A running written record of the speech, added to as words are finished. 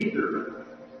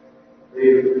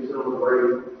they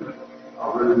celebrate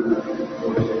really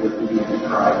Jesus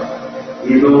Christ.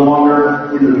 He's no longer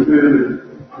in the food.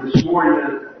 This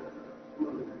morning,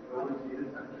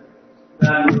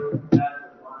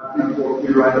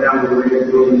 you right now we're reading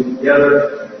the building together.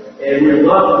 And we'd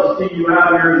love to see you out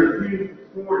here in the pews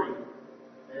this morning.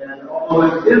 And although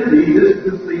it's empty, this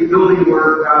is the building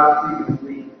where God's people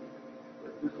meet.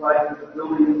 But just like this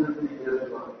building is empty,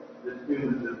 this tomb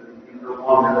is empty. He's no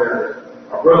longer there.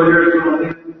 Our brother here is going to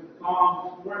lead this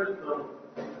song this morning, so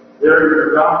there in your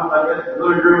gospel, I guess, the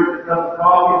living room with a cup of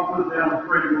coffee, put it down the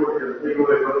spring door here. Take it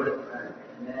away, brother.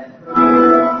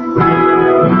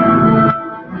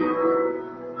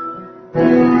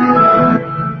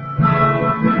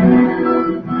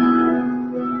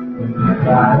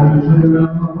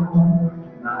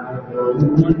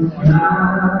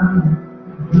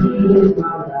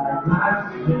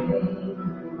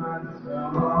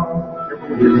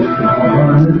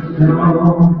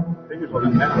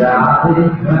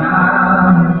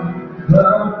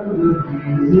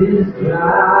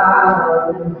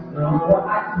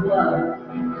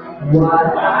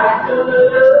 What I do,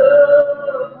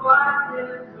 what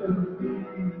is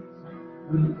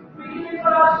we feel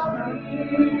our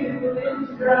feelings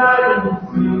trying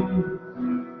to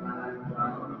my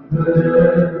comfort,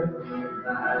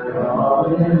 my all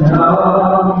in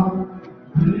all,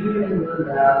 here in the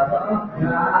love of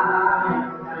God.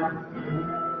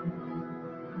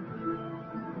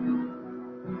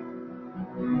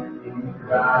 In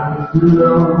Christ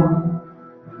alone,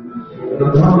 we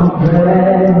shall not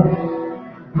pray.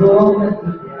 Moments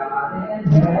of God and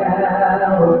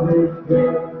hell with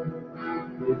faith,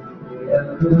 with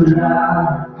good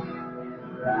love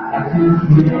and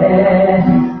righteousness,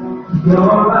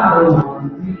 you're my one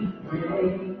thing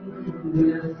to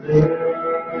say.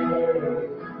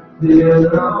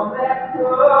 Still on that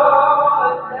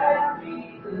cross that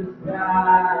Jesus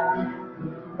died, the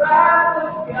wrath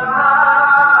of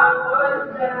God was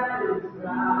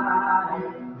satisfied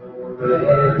for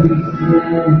every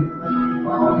sin.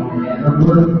 On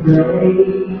heaven's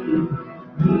grave,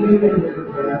 here in the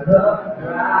breath of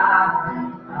Christ,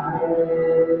 I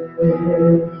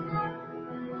live.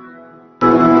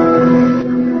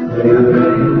 Where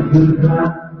to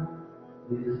God,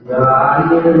 His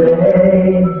body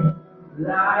lay,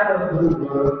 light of the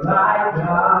world, my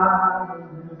God,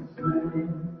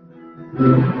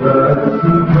 His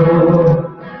mercy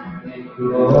and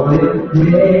glorious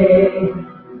day,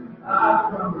 are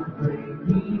from the grave.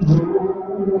 He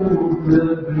rose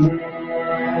again,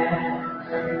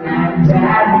 and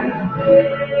that He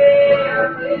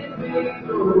saved His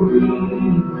victory,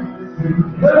 His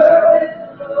perfect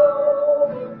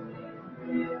love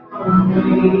from me,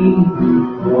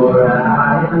 for I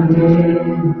am His,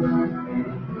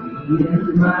 and He is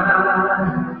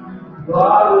mine,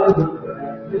 bought with the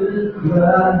precious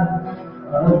blood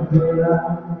of God.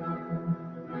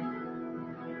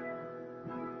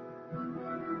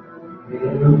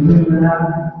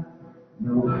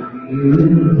 No fear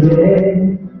in death.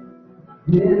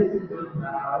 This is the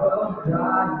power of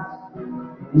God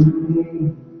in me.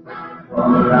 For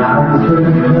I shall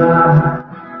not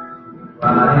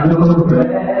find no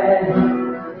rest.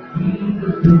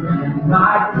 Jesus is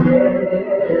my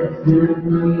destiny.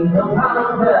 No power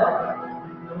of hell,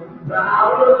 no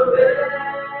power of hell,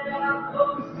 no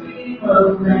scheme of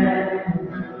man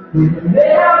will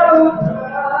never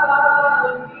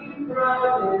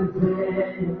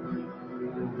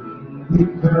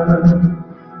return,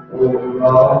 oh,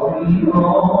 all we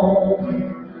own,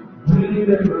 here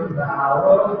in the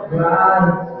power of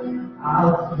Christ,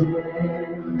 I'll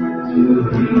stand till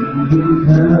He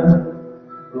return,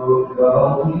 oh,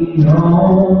 all we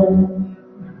own,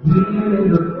 here in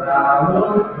the power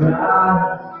of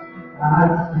Christ, I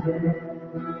stand.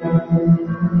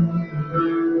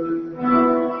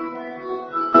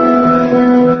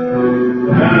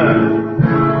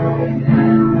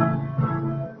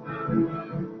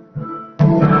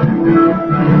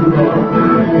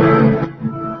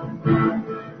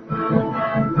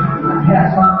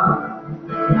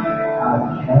 I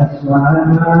cast my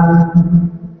mind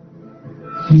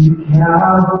to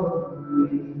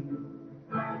Calvary,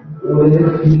 where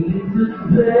Jesus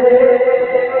bled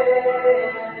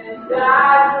and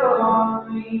died for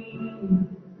me.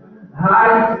 I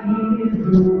see His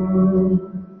wound,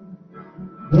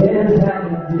 and that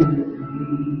is me,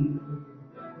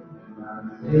 my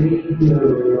Savior,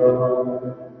 Lord,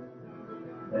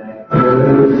 that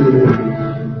curse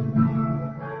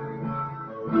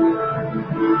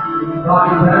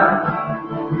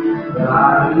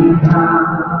body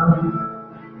down,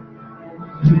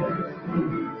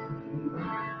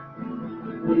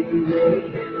 They lay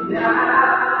him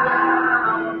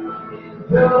down in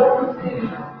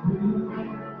Joseph's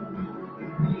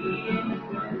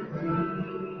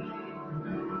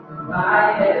by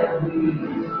every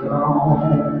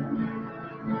stone,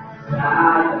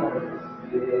 silence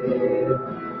fear,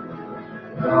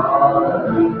 all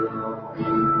alone.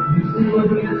 You see what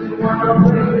gives you want to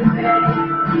praise His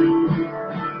name.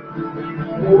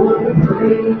 Oh, you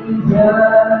praise the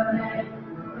name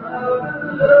of the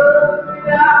Lord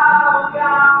our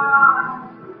God.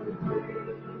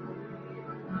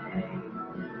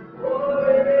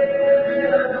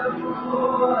 Forevermore.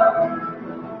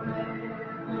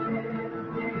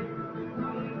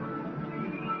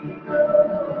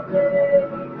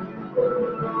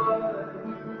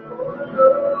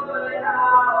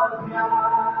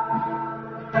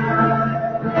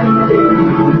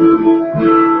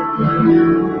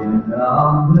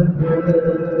 On the good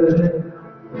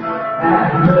and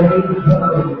great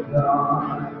of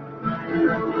God,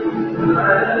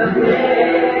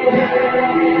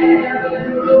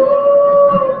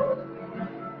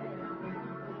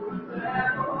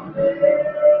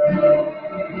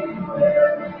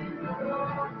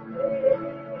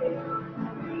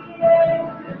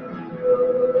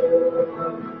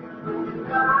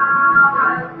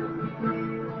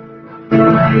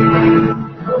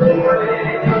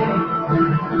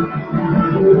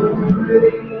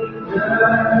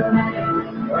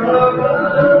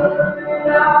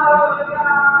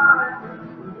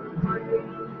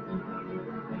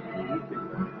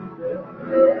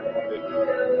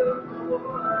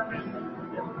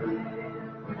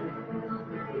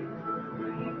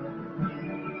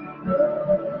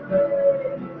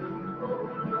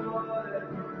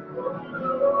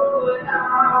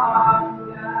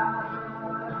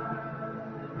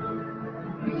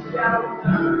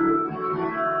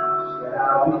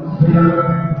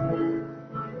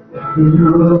 the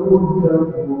road of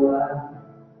life,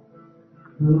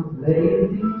 the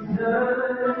blazing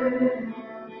sun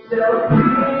shall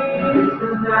pierce the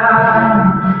night,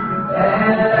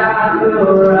 and I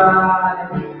will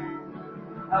rise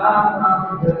among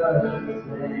the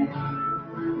saints.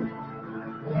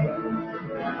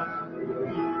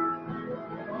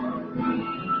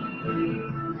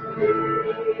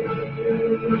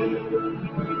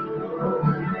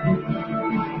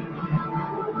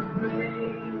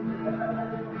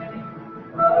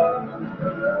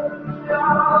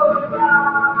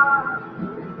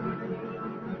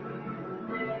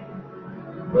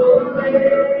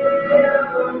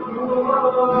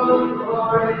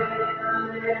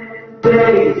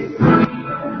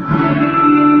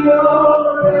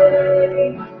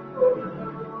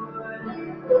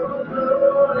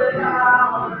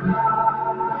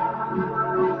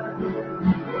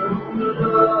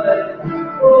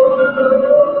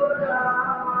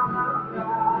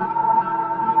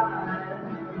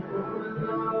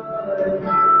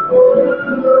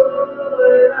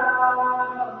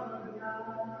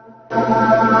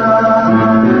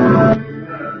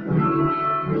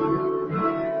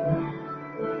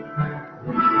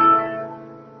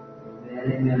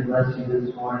 Amen. Bless you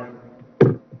this morning.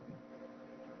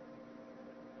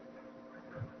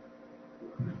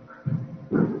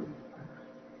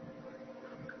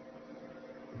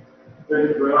 Thank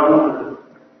you, Brett. I want to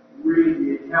read the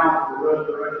account of the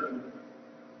resurrection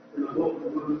in the book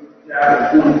of Luke,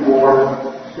 chapter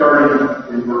 24, starting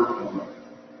in verse 1.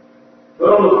 But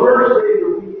on the first day of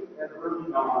the week at early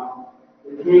dawn,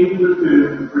 they came to the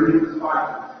tomb bringing the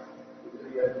spices which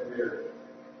they had prepared.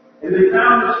 And they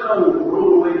found the stone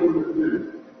rolled away from the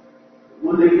tomb. But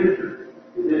when they entered,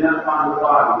 they did not find the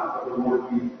body of the Lord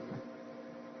Jesus.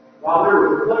 While they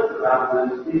were perplexed about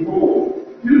this, behold,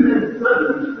 two men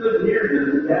suddenly stood near them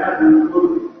and gathered in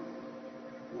clothing.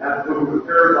 And after they were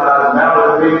terrified and bowed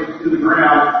their faces to the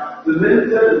ground, the men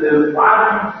said to them, why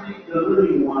do you seek the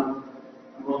living one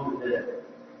among the dead?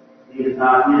 He is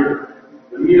not here,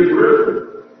 but he is risen.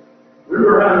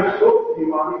 Remember how he spoke to you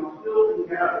while he was still in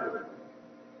Galilee,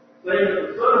 saying that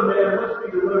the Son of Man must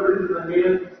be delivered into the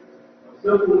hands of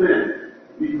simple men,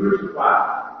 to be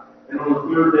crucified, and on the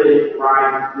third day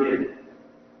rise again.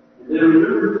 And they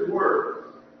remembered his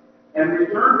words, and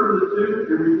returned from the tomb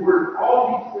and reported all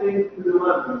these things to the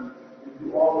 11 and to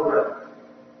all the rest.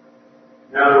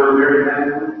 Now there were Mary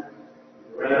Magdalene,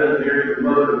 Joanna, and Mary, the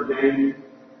mother of James.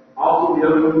 Also the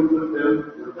other women with them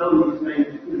were telling these things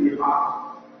to the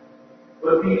apostles.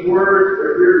 But these words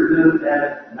appeared to them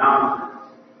as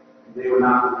nonsense. They were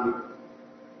not believers.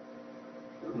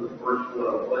 This was verse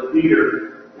 12. But Peter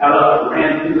got up and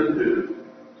ran to the tomb.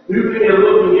 Stooping and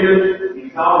looking in, he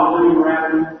saw the living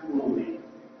wrappings fully,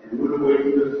 and went away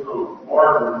to his home,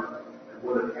 marveling at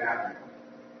what happened.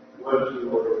 What you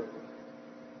ordered.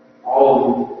 All of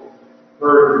them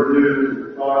heard the news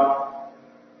and thought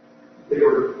they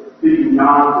were speaking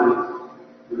nonsense.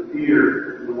 But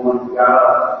Peter is the one who got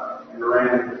up and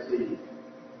ran to the sea.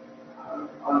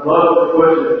 I love the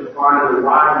question to find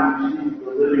why do you seek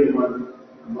the living one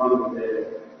among the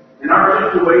dead. In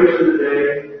our situation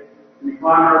today, we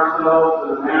find ourselves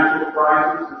in a national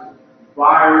crisis,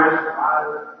 virus, a lot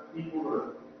of people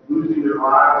are losing their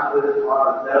lives, there's a lot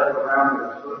of death around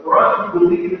us. But for us who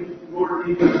believe in the Lord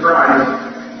Jesus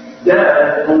Christ,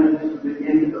 death is only just the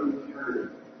beginning of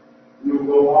eternity. We will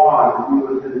go on and we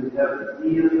will live in heaven.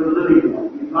 He is the living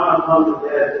one. He's not among the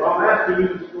dead. So I'm asking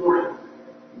you this morning,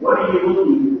 what are you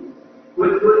looking for?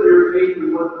 Put your faith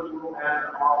in what this world has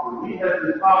to offer. We have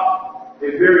been taught a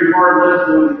very hard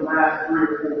lesson in the last 3 or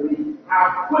 4 weeks.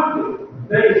 How quickly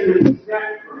things can be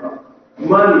snatched from us.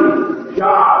 Money,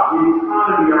 job, the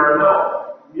economy, our health.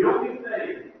 The only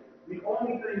thing we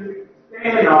can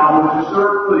stand on with a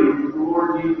certain footing is the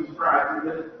Lord Jesus Christ.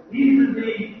 Because He's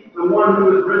indeed the one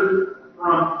who has risen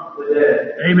from the dead.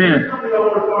 Amen. Here's something I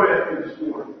want to throw at you this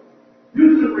morning.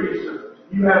 Do some research.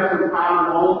 You have some time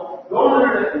at home. Go on the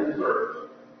internet and search.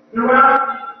 Throughout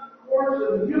the course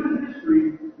of human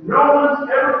history, no one's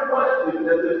ever questioned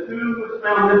that the tomb was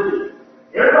found empty.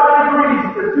 Everybody agrees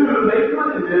that the tomb they put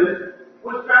him in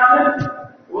was found empty.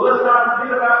 Well, let's not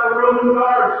forget about the Roman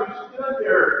guards who stood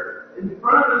there in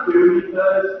front of the tomb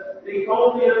because they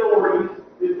told the authorities,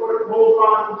 they told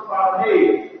Pontius Pilate, hey,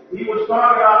 he was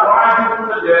talking about rising from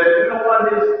the dead. We don't want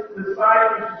his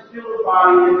disciples to steal his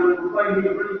body and proclaim he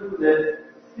was risen from the dead.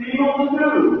 Seal the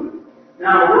tomb.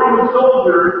 Now, a Roman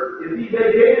soldier, if he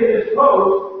vacated his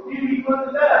post, he'd be put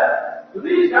to death. So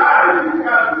these guys were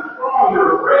strong, they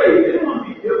were brave, they didn't want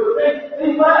to be killed, but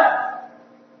they left.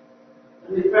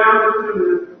 And they found the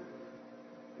tomb.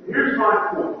 Here's my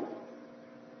point.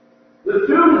 The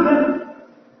tomb is empty.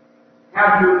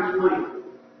 How do you explain it?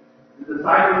 The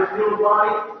disciples steal the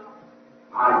body?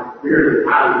 I very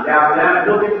highly doubt that.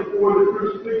 Look at before the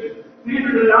crucifixion.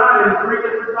 Peter denied him 3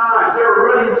 different times. They were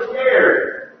running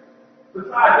scared.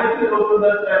 Besides, they could open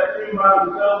up that tomb by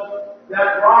themselves.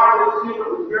 That rock that sealed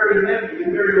it was very heavy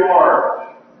and very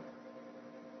large.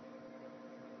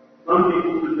 Some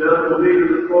people suggest the leader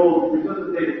of the scrolls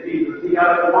resuscitated Jesus. He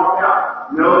had to walk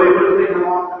out. No, they wouldn't take him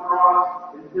off the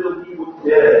cross until he was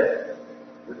dead.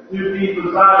 The 2 feet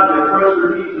beside him, they crushed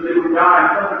their knees and they would die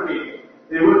and suffocate.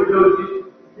 They wouldn't go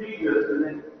to Jesus, and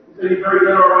then he said he's very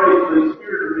dead already, so they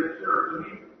speared him to make sure. So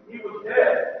he was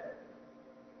dead.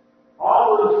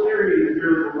 All of those theories,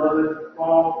 dear beloved,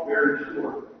 fall very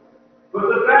short. But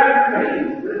the fact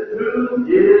remains, this tomb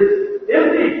is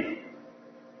empty.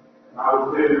 I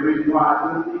would say the reason why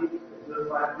it's empty is just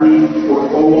like these were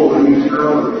told when you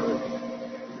earlier.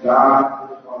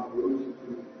 God is on the roots of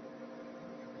tomb.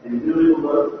 And really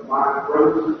beloved, my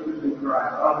brothers and sisters in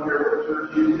Christ, I don't care what church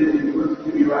you sit in, listen to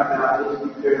me right now, listen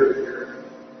to your spirit.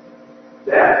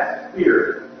 That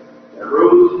spirit that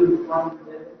rose him from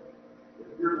the dead,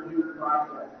 your believer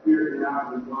Christ, that spirit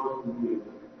now indwells in you.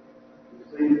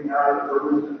 The same power that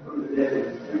rose him from the dead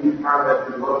is the same power that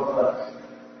indwells us.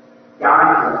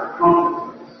 Guides us,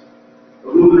 comforts us.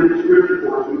 Illuminate Scripture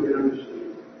for us we can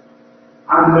understand. I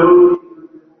know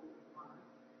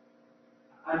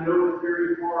it's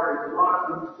very hard. There's a lot of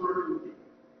uncertainty.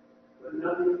 But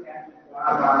nothing catches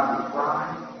God by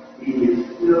surprise. He is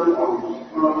still on his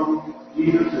throne.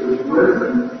 Jesus is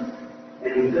risen.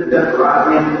 And he said, that's right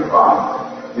hand of the Father.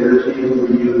 Interceding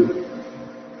for you.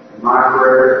 And my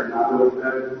prayer, and I know it's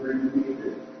better than for you to be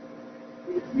this.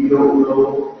 If you don't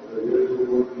know that there is a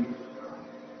Lord Jesus Christ,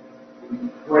 we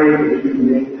pray that you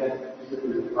make that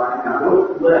decision right now.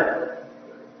 Don't let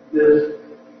this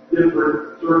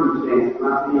different circumstance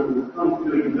not be able to come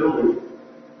to your building.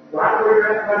 Right where you're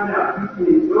at right now, you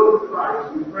can go to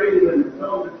Christ and pray to Him and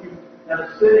tell Him that you have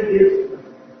sinned against Him,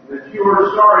 that you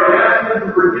are sorry, and ask Him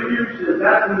to forgive your sins,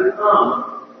 ask Him to come.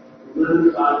 Live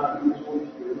inside of His Holy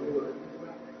Spirit.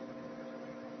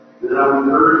 Then I would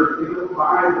urge you to pick up the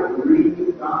Bible, read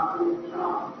the Gospel of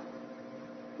John.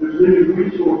 There's many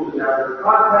resources out there.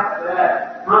 Contact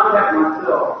that. Contact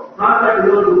myself. Contact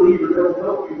another believer that will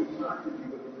help you decide with you.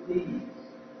 But please,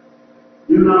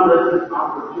 do not let this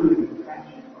opportunity pass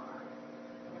you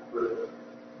by.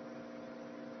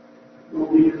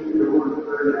 Don't leave us in your word of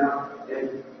prayer now.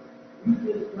 And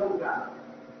you just tell God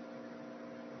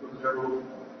for several times.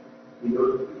 He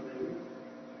knows what you're thinking.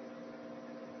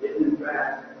 If in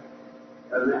fact,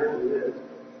 imagine this,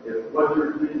 if what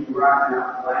you're thinking right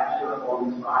now flashes up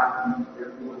on the side of you,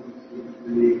 everyone can see it to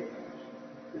me.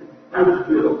 How does it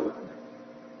feel?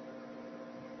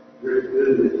 Very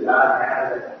good that God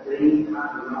has that same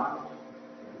kinds of knowledge.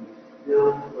 And He still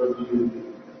loves you in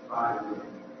spite of it.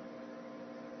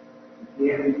 You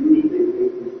can't believe that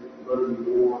He loves you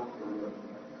more than He loves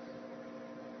us.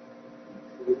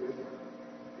 He's still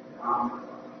God.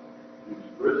 He's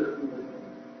risen from the dead.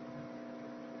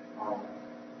 All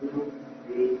whom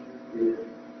He is.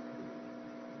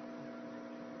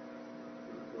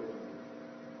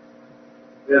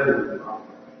 Heavenly Father,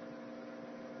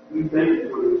 we thank you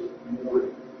for this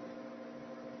morning.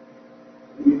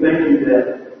 We thank you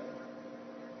that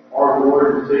our Lord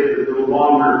and Savior is no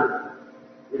longer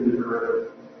in the grave.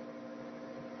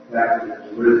 That He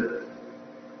is risen.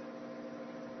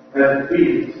 Has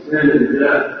defeated sin and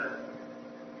death.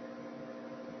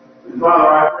 And Father,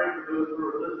 I pray for those who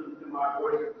are listening to my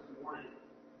voice this morning,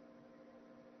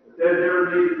 that they never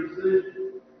made a decision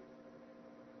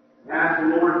and ask the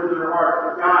Lord to their heart,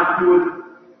 that God, you would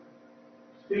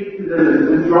speak to them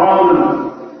and draw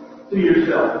them to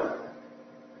yourself.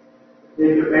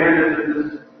 Take advantage of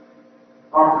this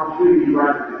opportunity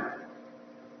right now.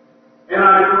 And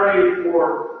I pray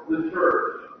for the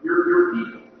church, your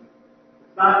people.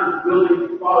 It's not just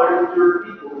building, Father, it's your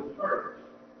people, the church.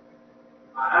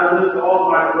 I lift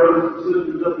all my brothers and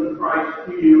sisters up in Christ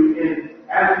to you, and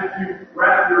ask that you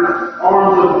wrap your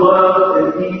arms of love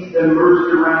and peace and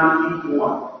mercy around each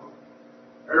one.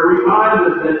 And remind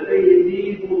us that they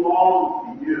indeed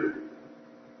belong to you.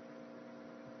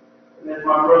 And as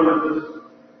my brother just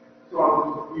saw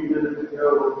just a few minutes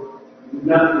ago,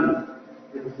 nothing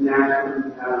is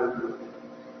naturally out of you.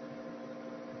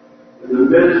 In the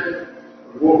midst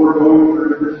of what we're going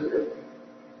through this day,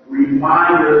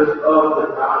 remind us of the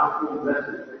gospel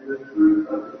message and the truth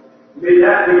of it. May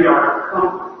that be our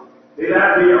comfort. May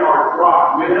that be our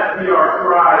rock. May that be our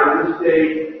cry this day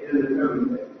and in the coming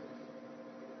days.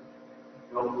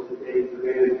 Help us to take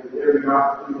advantage of every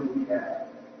opportunity we have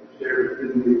to share the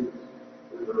good news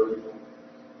with those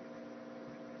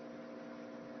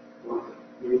who want to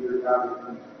give your God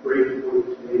and praise for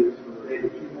this day, for the day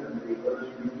that you have made. Let us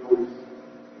rejoice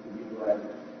and be glad in it.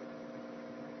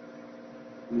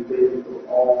 We thank you for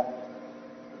all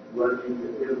the blessings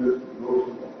that give us most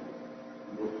of all.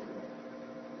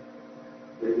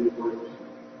 Thank you for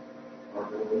our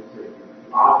Lord and Savior,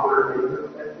 the author and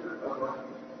perfecter of our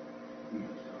faith.